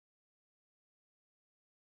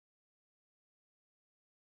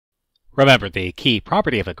Remember, the key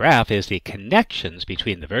property of a graph is the connections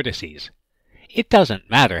between the vertices. It doesn't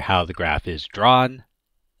matter how the graph is drawn,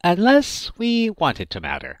 unless we want it to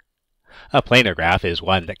matter. A planar graph is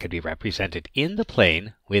one that can be represented in the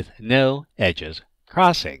plane with no edges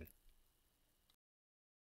crossing.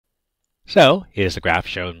 So, is the graph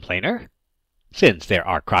shown planar? Since there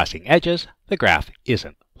are crossing edges, the graph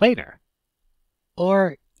isn't planar.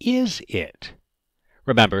 Or is it?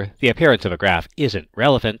 Remember, the appearance of a graph isn't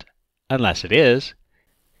relevant unless it is.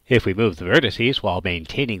 If we move the vertices while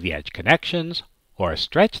maintaining the edge connections, or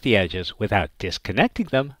stretch the edges without disconnecting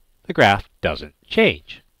them, the graph doesn't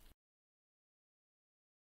change.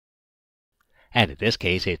 And in this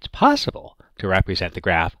case, it's possible to represent the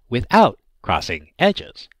graph without crossing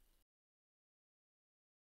edges.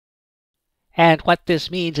 And what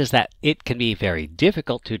this means is that it can be very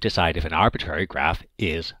difficult to decide if an arbitrary graph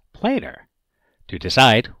is planar. To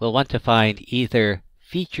decide, we'll want to find either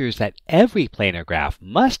features that every planar graph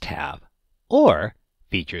must have, or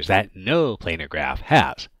features that no planar graph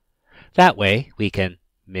has. That way, we can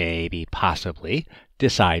possibly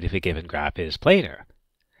decide if a given graph is planar.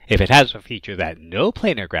 If it has a feature that no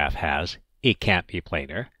planar graph has, it can't be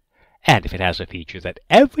planar. And if it has a feature that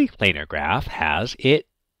every planar graph has, it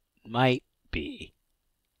might be.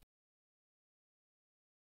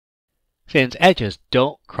 Since edges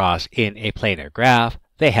don't cross in a planar graph,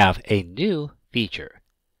 they have a new feature.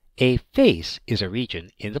 A face is a region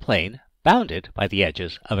in the plane bounded by the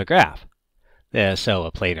edges of a graph. So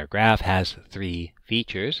a planar graph has three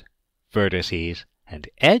features: vertices and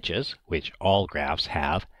edges, which all graphs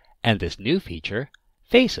have, and this new feature,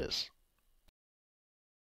 faces.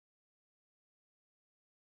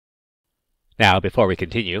 Now, before we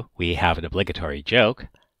continue, we have an obligatory joke.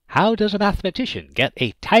 How does a mathematician get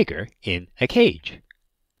a tiger in a cage?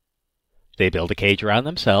 They build a cage around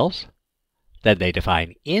themselves. Then they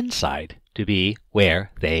define inside to be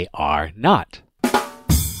where they are not.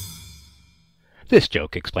 This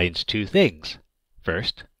joke explains two things.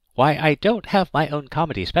 First, why I don't have my own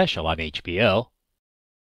comedy special on HBO.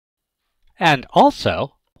 And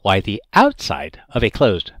also, why the outside of a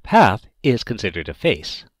closed path is considered a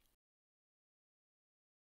face.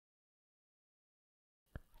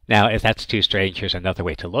 Now, if that's too strange, here's another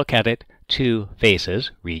way to look at it. Two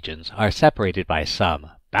faces, regions, are separated by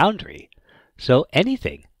some boundary. So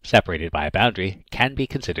anything separated by a boundary can be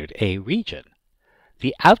considered a region.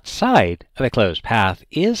 The outside of a closed path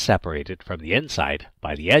is separated from the inside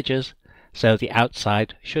by the edges, so the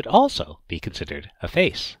outside should also be considered a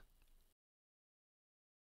face.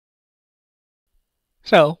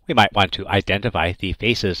 So we might want to identify the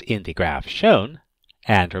faces in the graph shown.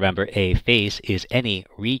 And remember, a face is any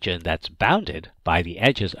region that's bounded by the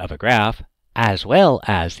edges of a graph, as well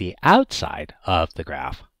as the outside of the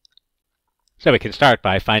graph. So we can start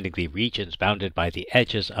by finding the regions bounded by the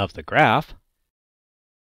edges of the graph.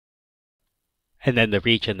 And then the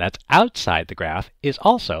region that's outside the graph is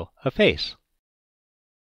also a face.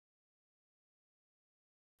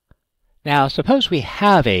 Now, suppose we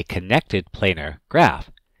have a connected planar graph.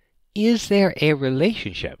 Is there a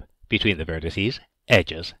relationship between the vertices,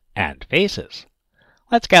 edges, and faces?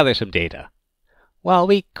 Let's gather some data. While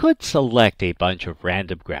we could select a bunch of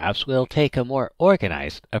random graphs, we'll take a more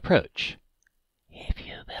organized approach. If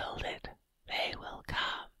you build it, they will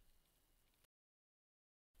come.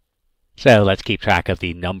 So let's keep track of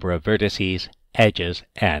the number of vertices, edges,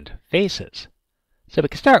 and faces. So we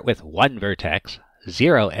can start with one vertex,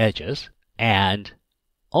 0 edges, and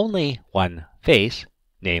only one face,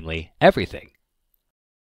 namely everything.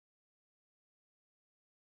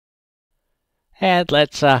 And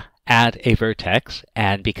let's add a vertex,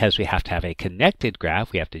 and because we have to have a connected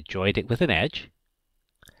graph, we have to join it with an edge.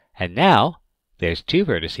 And now, there's 2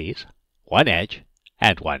 vertices, 1 edge,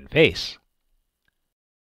 and 1 face.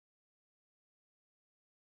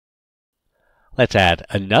 Let's add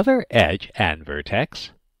another edge and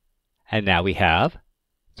vertex, and now we have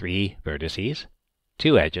 3 vertices,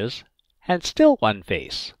 2 edges, and still 1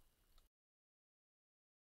 face.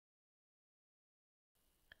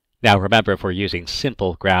 Now remember, if we're using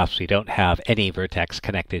simple graphs, we don't have any vertex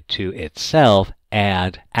connected to itself,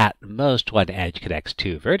 and at most 1 edge connects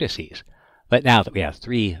 2 vertices. But now that we have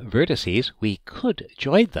 3 vertices, we could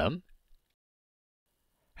join them.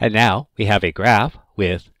 And now we have a graph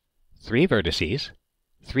with 3 vertices,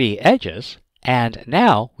 3 edges, and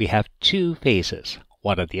now we have 2 faces,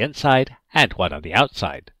 one on the inside and one on the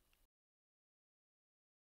outside.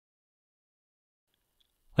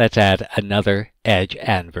 Let's add another edge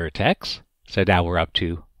and vertex. So now we're up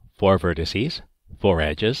to 4 vertices, 4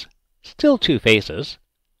 edges, still 2 faces.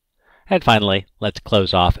 And finally, let's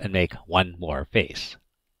close off and make 1 more face.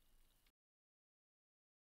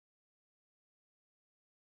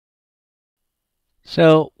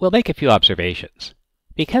 So we'll make a few observations.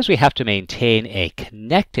 Because we have to maintain a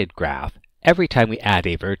connected graph, every time we add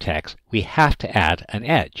a vertex, we have to add an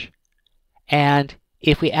edge. And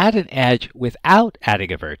if we add an edge without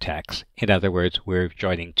adding a vertex, in other words, we're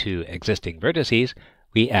joining two existing vertices,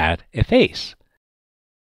 we add a face.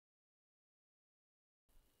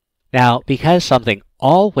 Now, because something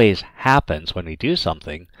always happens when we do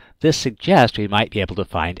something, this suggests we might be able to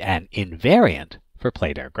find an invariant for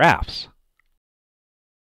planar graphs.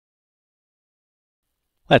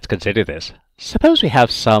 Let's consider this. Suppose we have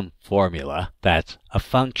some formula that's a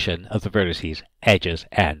function of the vertices, edges,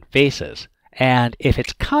 and faces, and if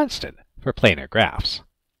it's constant for planar graphs.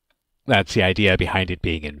 That's the idea behind it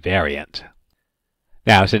being invariant.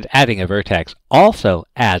 Now, since adding a vertex also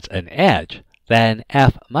adds an edge, then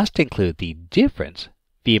f must include the difference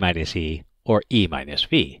v minus e or e minus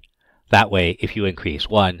v. That way, if you increase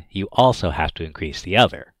one, you also have to increase the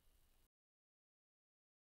other.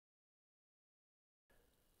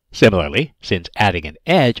 Similarly, since adding an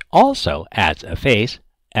edge also adds a face,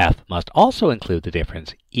 f must also include the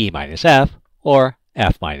difference e minus f or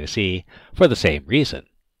f minus e for the same reason.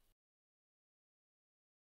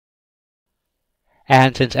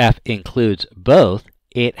 And since f includes both,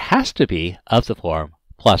 it has to be of the form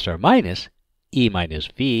plus or minus e minus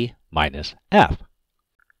v minus f,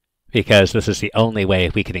 because this is the only way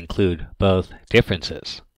we can include both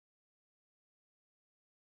differences.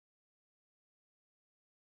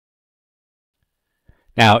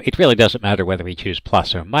 Now, it really doesn't matter whether we choose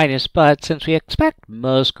plus or minus, but since we expect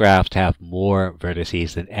most graphs to have more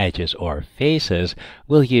vertices than edges or faces,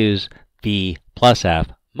 we'll use v plus f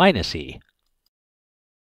minus e.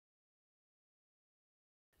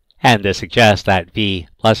 And this suggests that v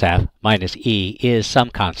plus f minus e is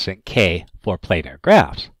some constant k for planar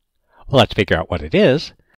graphs. Well, let's figure out what it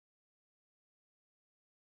is.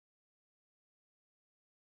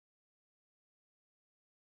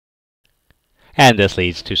 And this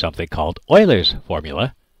leads to something called Euler's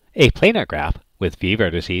formula. A planar graph with v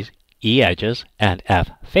vertices, e edges, and f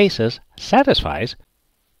faces satisfies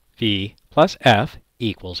v plus f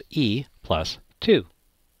equals e plus 2.